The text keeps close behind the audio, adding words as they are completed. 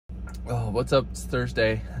Oh, what's up? It's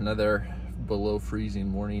Thursday, another below freezing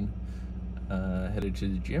morning. Headed to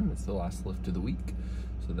the gym. It's the last lift of the week,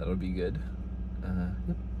 so that'll be good.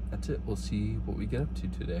 Yep, that's it. We'll see what we get up to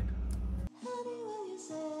today.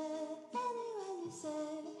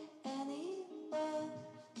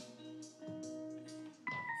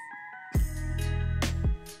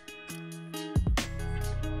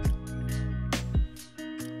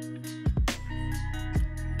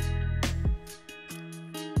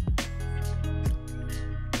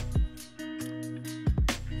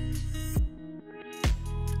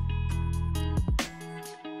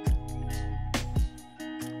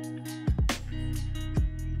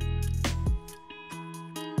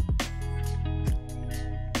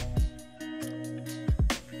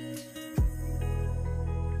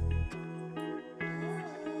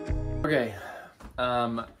 Okay,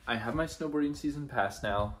 I have my snowboarding season pass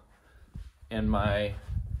now, and my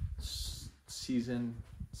season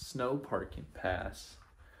snow parking pass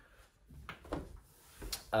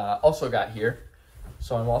also got here,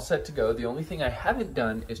 so I'm all set to go. The only thing I haven't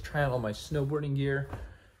done is try on all my snowboarding gear,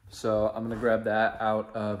 so I'm gonna grab that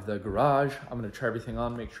out of the garage. I'm gonna try everything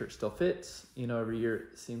on, make sure it still fits. You know, every year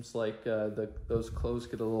it seems like those clothes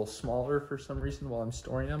get a little smaller for some reason while I'm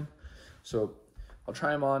storing them, so I'll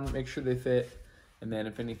try them on, make sure they fit, and then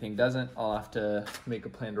if anything doesn't, I'll have to make a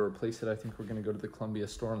plan to replace it. I think we're gonna go to the Columbia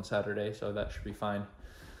store on Saturday, so that should be fine.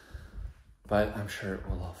 But I'm sure it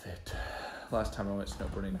will all fit. Last time I went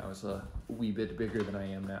snowboarding, I was a wee bit bigger than I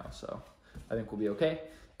am now, so I think we'll be okay.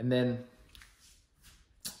 And then,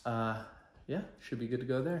 yeah, should be good to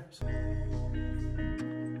go there. So.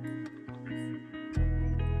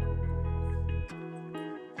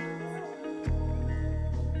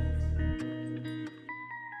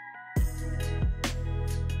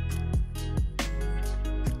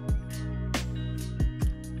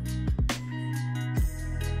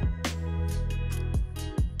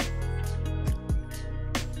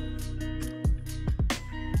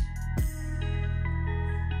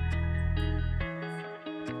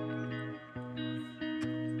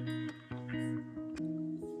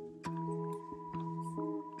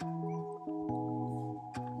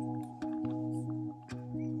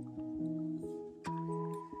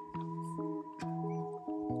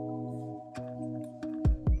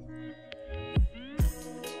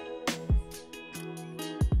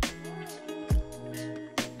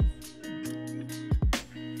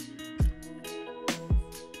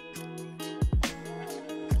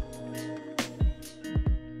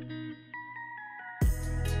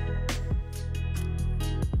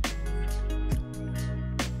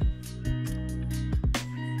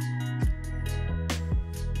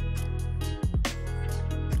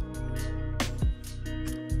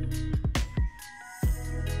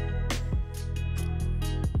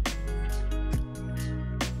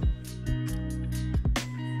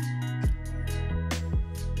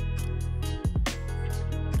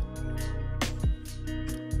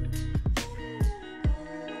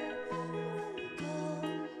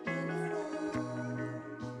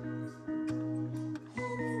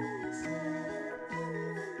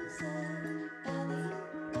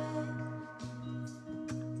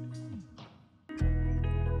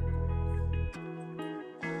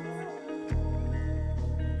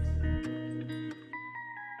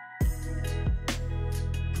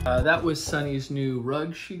 That was Sunny's new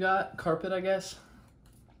rug she got, carpet, I guess.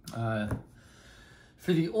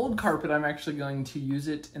 For the old carpet, I'm actually going to use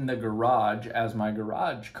it in the garage as my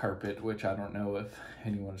garage carpet, which I don't know if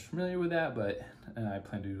anyone is familiar with that, but I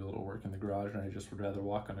plan to do a little work in the garage, and I just would rather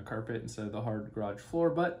walk on a carpet instead of the hard garage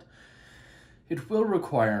floor. But it will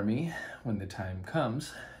require me, when the time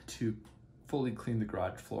comes, to fully clean the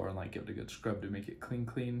garage floor and like give it a good scrub to make it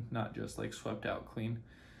clean, not just like swept out clean.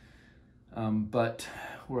 But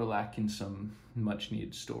we're lacking some much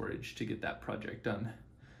needed storage to get that project done.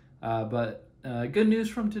 But good news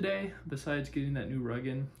from today, besides getting that new rug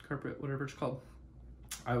in, carpet, whatever it's called,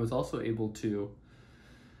 I was also able to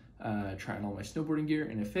try on all my snowboarding gear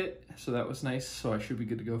and it fit, so that was nice. So I should be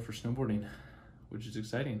good to go for snowboarding, which is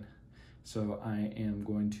exciting. So I am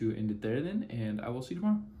going to end it there then, and I will see you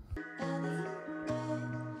tomorrow.